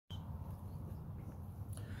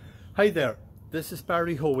Hi there, this is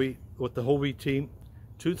Barry Hoey with the Hoey Team,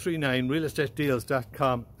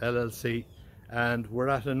 239realestatedeals.com LLC, and we're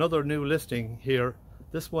at another new listing here.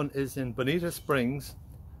 This one is in Bonita Springs.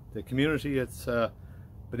 The community, it's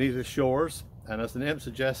Bonita Shores, and as the name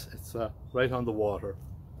suggests, it's right on the water.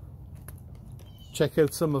 Check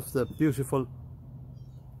out some of the beautiful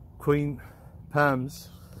queen palms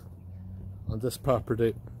on this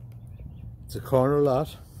property. It's a corner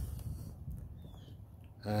lot,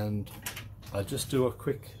 and I'll just do a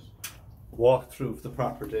quick walk through of the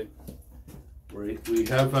property. We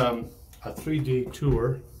have a 3D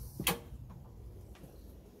tour,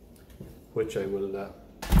 which I will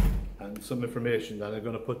and some information that I'm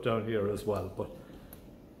going to put down here as well. But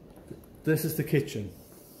this is the kitchen,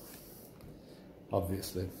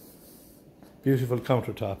 obviously. Beautiful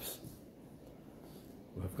countertops.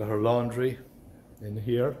 We've got our laundry in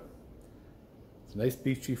here. It's a nice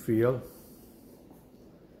beachy feel.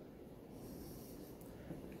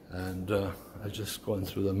 And I just going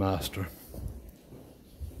through the master.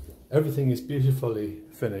 Everything is beautifully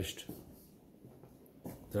finished.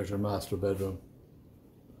 There's your master bedroom.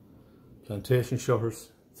 Plantation shutters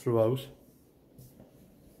throughout.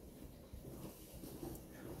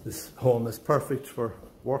 This home is perfect for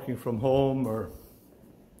working from home or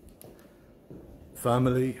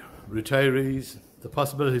family, retirees. The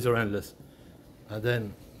possibilities are endless. And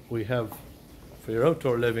then we have, for your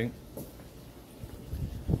outdoor living,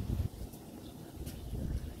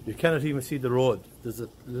 you cannot even see the road. There's a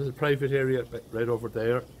little private area right over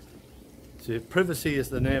there. So privacy is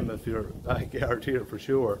the name of your backyard here for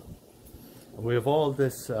sure. And we have all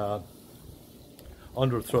this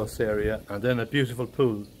under-truss area, and then a beautiful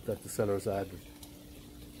pool that the sellers added.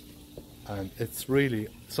 And it's really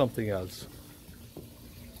something else.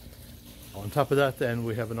 On top of that then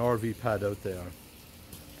we have an RV pad out there.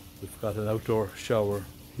 We've got an outdoor shower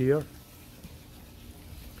here.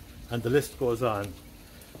 And the list goes on.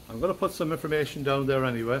 I'm going to put some information down there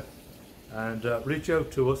anyway, and reach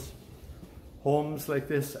out to us. Homes like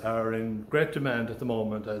this are in great demand at the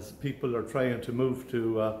moment as people are trying to move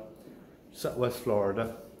to West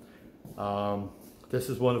Florida. This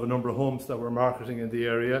is one of a number of homes that we're marketing in the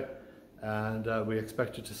area, and we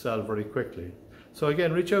expect it to sell very quickly. So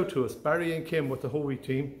again, reach out to us, Barry and Kim with the Hoey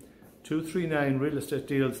Team,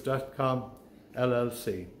 239realestatedeals.com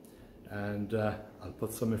LLC, and I'll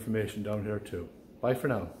put some information down here too. Bye for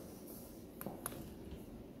now.